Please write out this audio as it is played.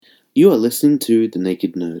You are listening to The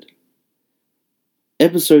Naked Nerd.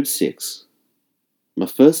 Episode 6. My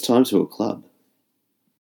first time to a club.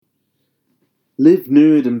 Live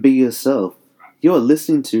nude and be yourself. You are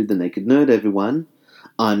listening to The Naked Nerd, everyone.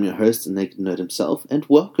 I'm your host, The Naked Nerd himself, and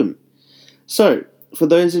welcome. So, for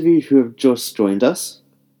those of you who have just joined us,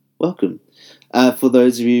 welcome. For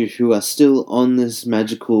those of you who are still on this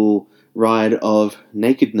magical ride of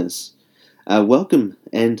nakedness, welcome,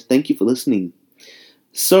 and thank you for listening.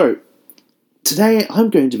 So, today I'm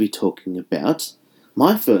going to be talking about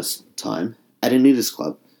my first time at a nudist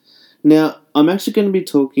club. Now, I'm actually going to be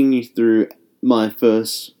talking you through my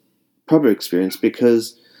first proper experience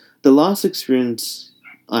because the last experience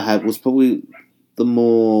I had was probably the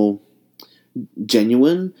more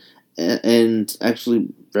genuine and actually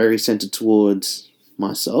very centered towards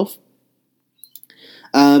myself.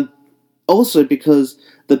 Also, because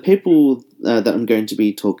the people that I'm going to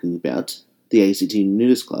be talking about, the ACT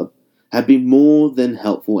Nudist Club, have been more than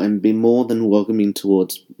helpful and been more than welcoming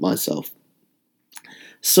towards myself.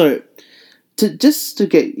 So, to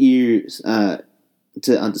get you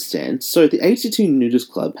to understand, so the ACT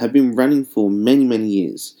Nudist Club have been running for many, many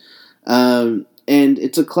years. And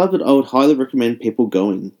it's a club that I would highly recommend people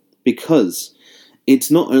going because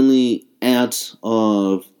it's not only out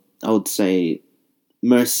of, I would say,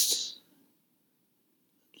 most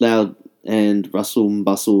loud and rustle and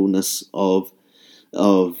bustleness of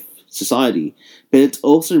society, but it's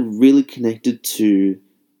also really connected to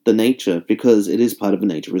the nature because it is part of a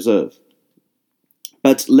nature reserve.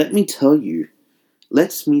 But let me tell you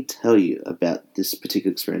about this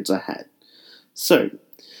particular experience I had. So,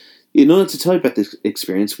 in order to tell you about this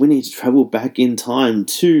experience, we need to travel back in time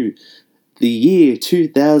to the year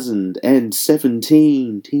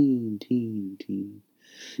 2017.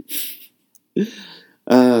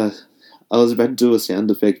 I was about to do a sound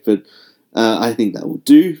effect, but I think that will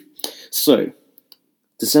do. So,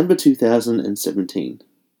 December 2017.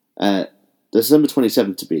 December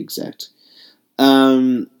 27th to be exact.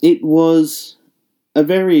 It was a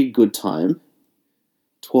very good time.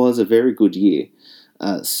 It was a very good year,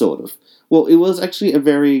 sort of. Well, it was actually a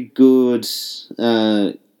very good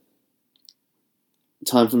time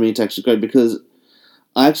for me to actually go because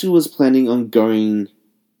I actually was planning on going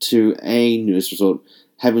to a nudist resort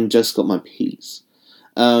having just got my P's.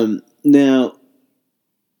 Now,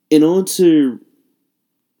 in order to,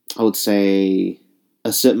 I would say,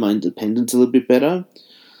 assert my independence a little bit better,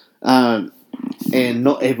 and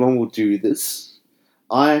not everyone will do this,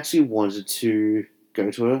 I actually wanted to go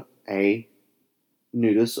to a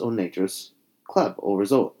nudist or naturist club or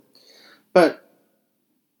resort. But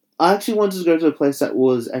I actually wanted to go to a place that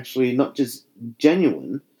was actually not just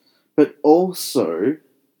genuine, but also,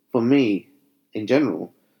 for me, in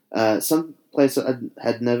general, some place that I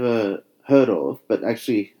had never heard of, but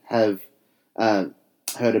actually have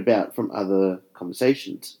heard about from other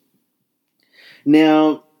conversations.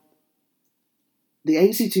 Now, the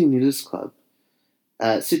ACT Nudist Club,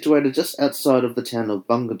 situated just outside of the town of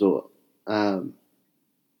Bangalore, for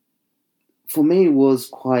me was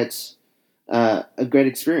quite a great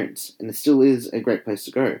experience, and it still is a great place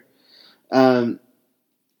to go.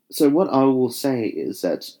 So what I will say is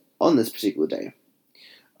that on this particular day,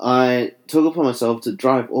 I took upon myself to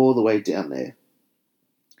drive all the way down there.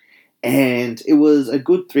 And it was a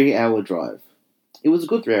good 3-hour drive.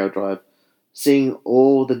 Seeing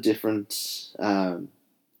all the different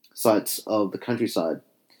sites of the countryside.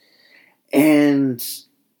 And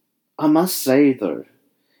I must say, though,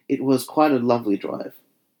 it was quite a lovely drive.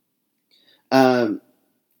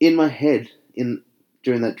 In my head,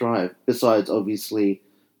 during that drive, besides obviously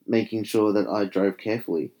making sure that I drove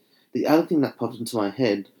carefully, the other thing that popped into my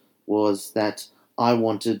head was that I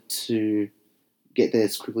wanted to get there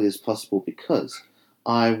as quickly as possible because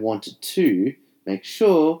I wanted to make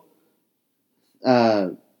sure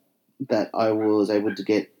that I was able to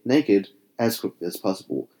get naked as quickly as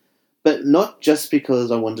possible. But not just because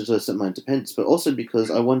I wanted to assert my independence, but also because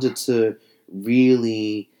I wanted to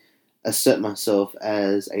really assert myself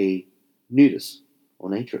as a nudist or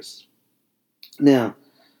naturist. Now,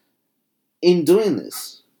 in doing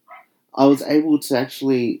this, I was able to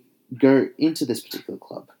actually go into this particular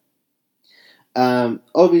club.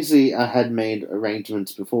 Obviously, I had made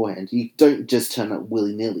arrangements beforehand. You don't just turn up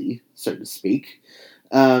willy-nilly, so to speak.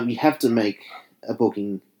 You have to make a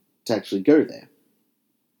booking to actually go there.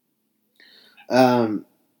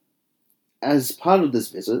 As part of this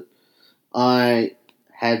visit, I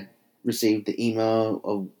had received the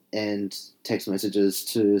email and text messages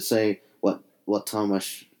to say what time I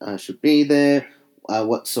should be there,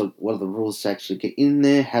 what are the rules to actually get in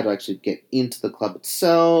there, how to actually get into the club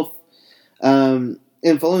itself,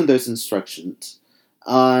 in following those instructions,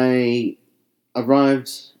 I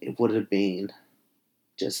arrived. It would have been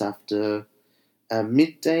just after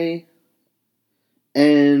midday,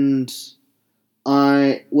 and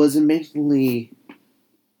I was immediately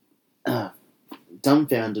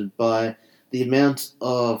dumbfounded by the amount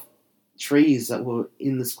of trees that were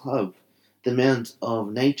in this club, the amount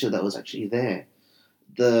of nature that was actually there,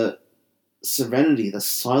 the serenity, the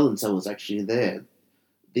silence that was actually there,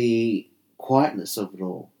 the quietness of it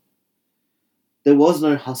all. There was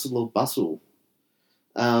no hustle or bustle.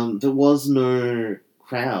 There was no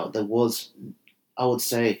crowd. There was, I would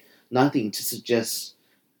say, nothing to suggest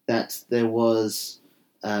that there was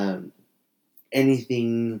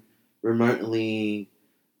anything remotely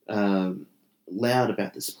loud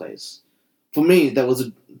about this place. For me,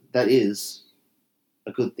 that is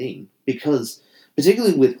a good thing, because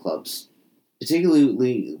particularly with clubs,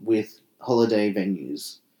 particularly with holiday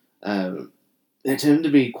venues, they tend to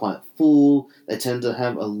be quite full. They tend to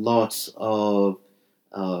have a lot of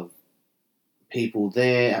people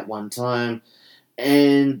there at one time,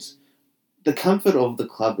 and the comfort of the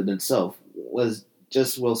club in itself was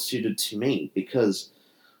just well suited to me, because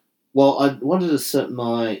while I wanted to assert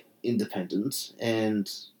my independence and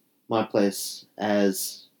my place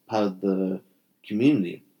as part of the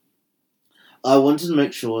community, I wanted to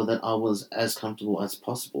make sure that I was as comfortable as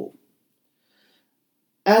possible.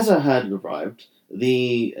 As I had arrived,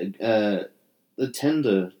 the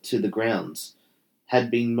tender to the grounds had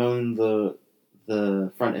been mowing the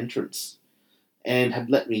front entrance and had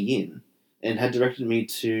let me in and had directed me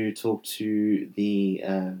to talk to the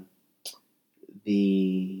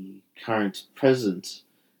current president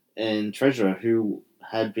and treasurer, who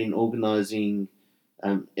had been organising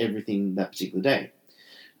everything that particular day.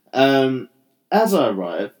 As I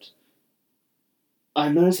arrived, I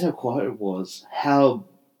noticed how quiet it was, how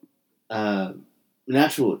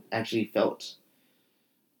natural it actually felt.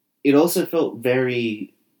 It also felt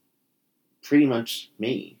very, pretty much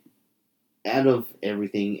me, out of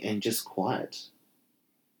everything and just quiet.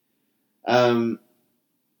 As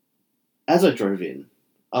I drove in,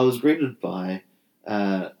 I was greeted by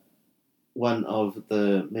one of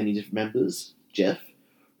the many different members, Jeff,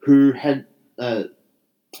 who had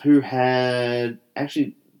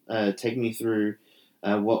actually taken me through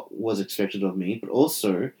what was expected of me, but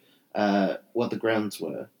also what the grounds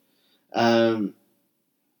were.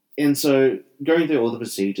 And so, going through all the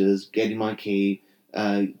procedures, getting my key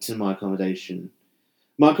to my accommodation.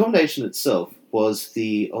 My accommodation itself was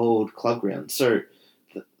the old club ground. So,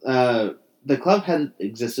 the club had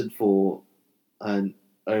existed for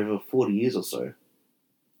over 40 years or so.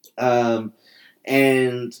 And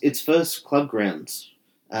its first club grounds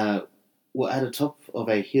were at the top of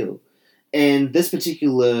a hill. And this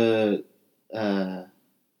particular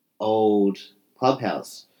old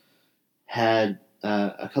clubhouse had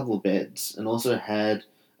a couple of beds and also had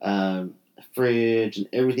a fridge and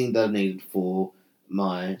everything that I needed for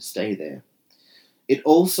my stay there. It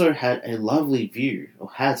also had a lovely view,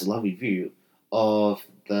 or has a lovely view, of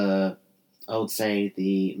I would say,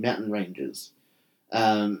 the mountain ranges,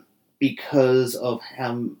 because of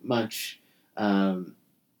how much, I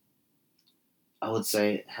would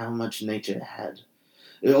say, how much nature it had.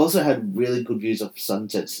 It also had really good views of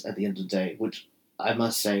sunsets at the end of the day, which I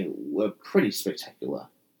must say were pretty spectacular.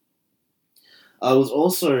 I was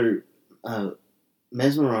also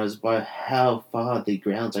mesmerized by how far the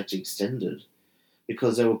grounds actually extended,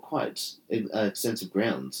 because they were quite extensive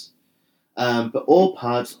grounds, but all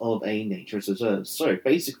parts of a nature reserve. So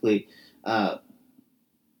basically,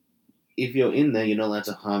 if you're in there, you're not allowed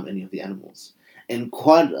to harm any of the animals, and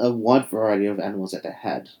quite a wide variety of animals that they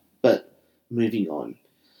had. But moving on.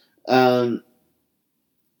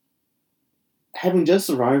 Having just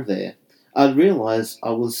arrived there, I realised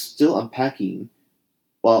I was still unpacking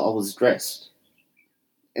while I was dressed.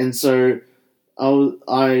 And so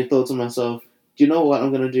I thought to myself, do you know what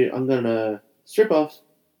I'm going to do? I'm going to strip off,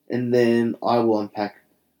 and then I will unpack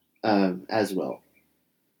as well.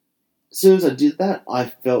 As soon as I did that, I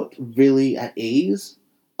felt really at ease.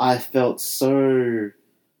 I felt so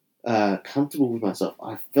comfortable with myself.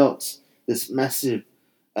 I felt this massive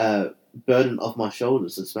burden off my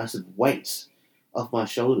shoulders, this massive weight off my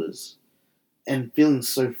shoulders, and feeling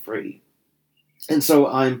so free. And so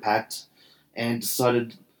I unpacked and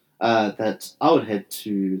decided that I would head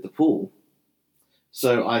to the pool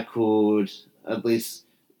so I could at least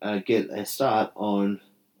get a start on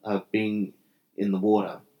being in the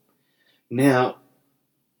water. Now,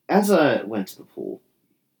 as I went to the pool,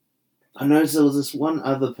 I noticed there was this one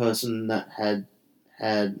other person that had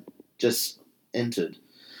just entered,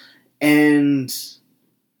 and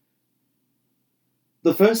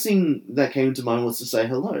the first thing that came to mind was to say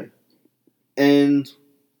hello. And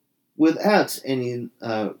without any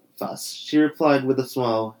fuss, she replied with a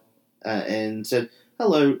smile and said,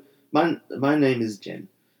 "Hello, my name is Jen,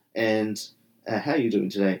 and how are you doing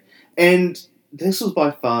today?" And this was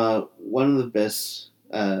by far one of the best,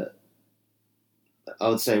 I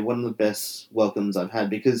would say, one of the best welcomes I've had,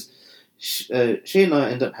 because she and I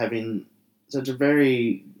end up having such a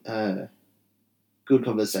very good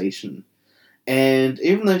conversation. And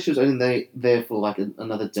even though she was only there for like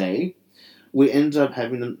another day, we ended up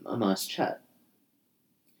having a nice chat.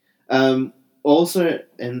 Also,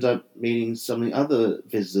 ended up meeting some of the other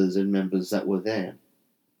visitors and members that were there.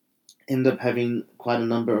 Ended up having quite a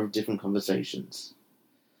number of different conversations.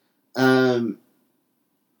 And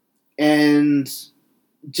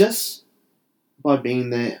just by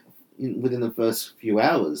being there within the first few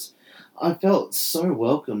hours, I felt so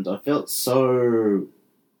welcomed. I felt so,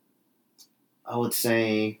 I would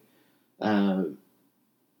say, a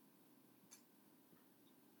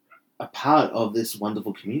part of this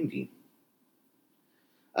wonderful community.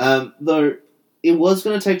 Though it was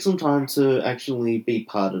going to take some time to actually be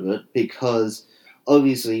part of it, because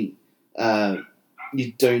obviously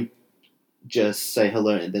you don't just say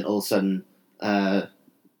hello and then all of a sudden,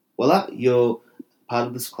 voila, you're part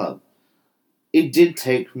of this club. It did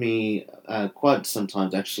take me quite some time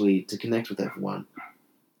actually to connect with everyone.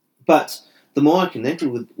 But the more I connected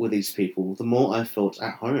with these people, the more I felt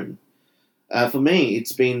at home. For me,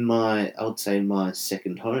 it's been I would say, my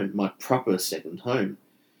second home, my proper second home.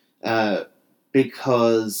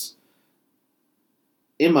 Because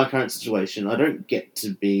in my current situation, I don't get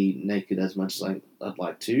to be naked as much as I'd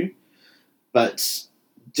like to. But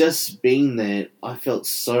just being there, I felt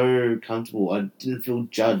so comfortable. I didn't feel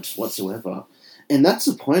judged whatsoever. And that's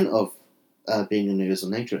the point of being a universal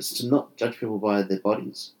naturist, to not judge people by their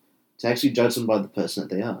bodies, to actually judge them by the person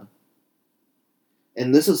that they are.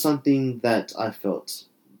 And this is something that I felt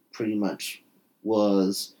pretty much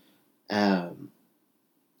was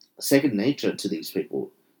second nature to these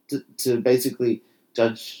people, to basically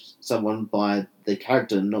judge someone by their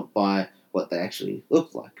character, not by what they actually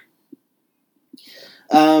look like.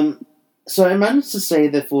 So I managed to say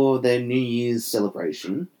that for their New Year's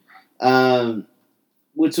celebration,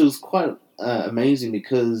 which was quite amazing,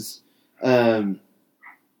 because there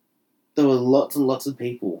were lots and lots of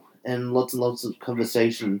people and lots of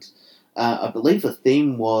conversations. I believe the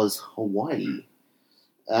theme was Hawaii.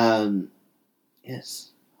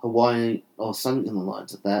 Yes, Hawaii, or something in the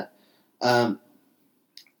lines of that.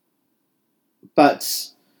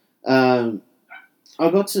 But I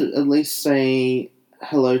got to at least say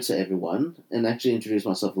hello to everyone and actually introduce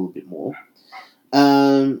myself a little bit more.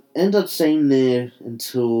 End up staying there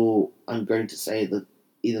until, I'm going to say,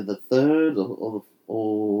 either the 3rd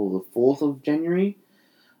or the 4th of January.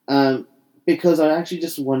 Because I actually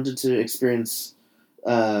just wanted to experience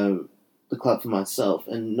the club for myself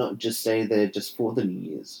and not just stay there just for the New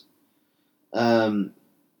Year's. I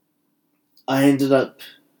ended up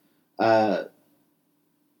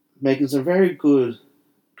making some very good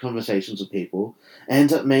conversations with people. I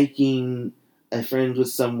ended up making a friend with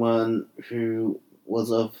someone who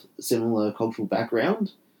was of similar cultural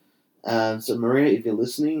background. So Maria, if you're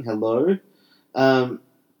listening, hello. And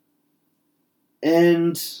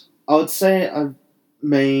I would say I've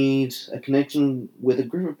made a connection with a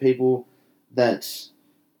group of people that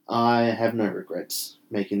I have no regrets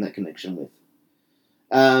making that connection with.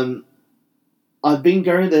 I've been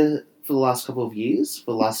going there for the last couple of years,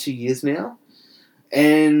 for the last 2 years now,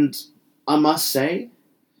 and I must say,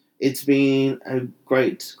 it's been a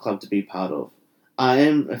great club to be part of. I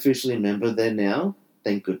am officially a member there now,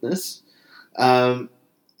 thank goodness. And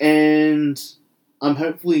I'm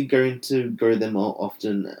hopefully going to go there more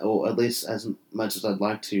often, or at least as much as I'd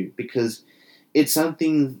like to, because it's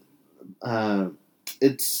something,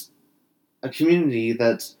 it's a community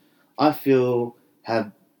that I feel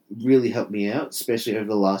have really helped me out, especially over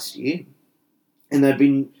the last year. And they've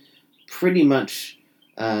been pretty much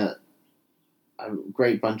a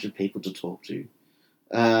great bunch of people to talk to.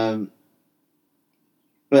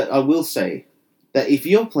 But I will say that if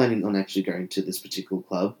you're planning on actually going to this particular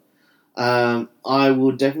club, I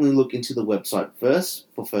will definitely look into the website first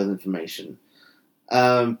for further information,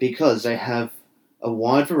 because they have a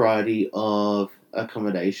wide variety of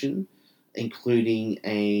accommodation, including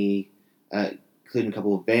a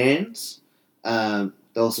couple of vans. They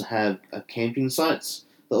also have camping sites.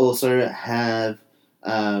 They also have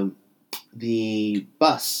the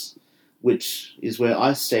bus, which is where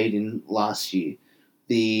I stayed in last year.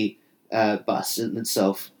 The bus in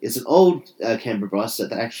itself is an old Canberra bus that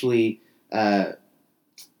they actually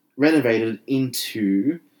renovated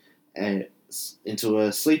into a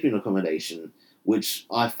sleeping accommodation, which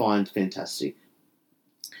I find fantastic.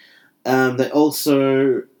 They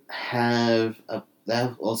also have a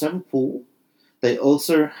pool. They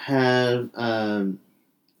also have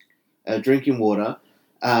drinking water.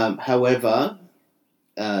 However,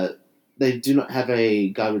 they do not have a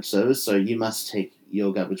garbage service, so you must take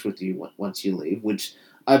your garbage with you once you leave, which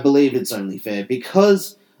I believe it's only fair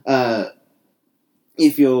because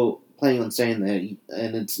if you're planning on staying there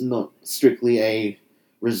and it's not strictly a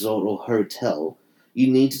resort or hotel, you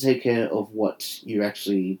need to take care of what you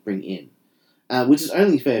actually bring in, which is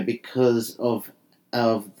only fair because of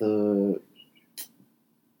the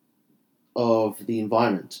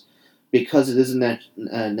environment. Because it is a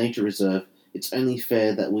nature reserve, it's only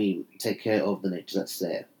fair that we take care of the nature that's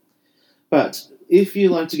there. But if you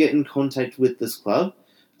like to get in contact with this club,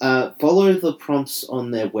 follow the prompts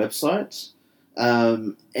on their website,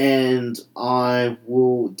 and I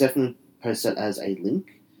will definitely post that as a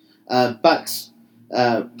link. But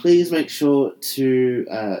please make sure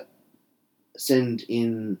to send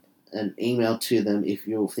in an email to them if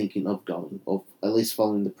you're thinking of going, or at least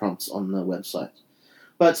following the prompts on the website.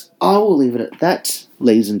 But I will leave it at that,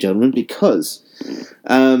 ladies and gentlemen, because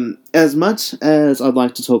as much as I'd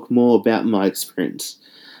like to talk more about my experience,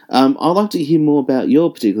 I'd like to hear more about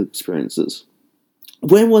your particular experiences.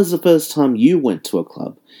 When was the first time you went to a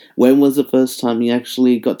club? When was the first time you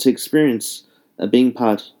actually got to experience being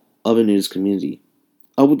part of a nudist community?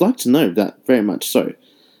 I would like to know that very much so.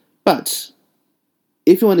 But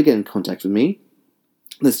if you want to get in contact with me,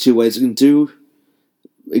 there's two ways you can do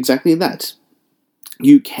exactly that.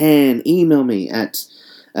 You can email me at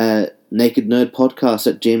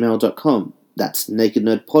nakednerdpodcast@gmail.com. That's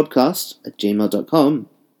nakednerdpodcast@gmail.com.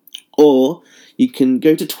 Or you can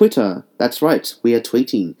go to Twitter. That's right, we are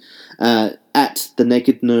tweeting at the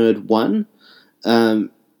Naked Nerd 1.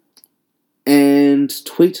 And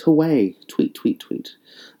tweet away. Tweet.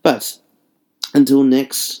 But until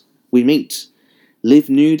next we meet, live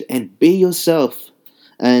nude and be yourself.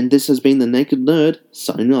 And this has been the Naked Nerd,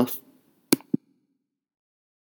 signing off.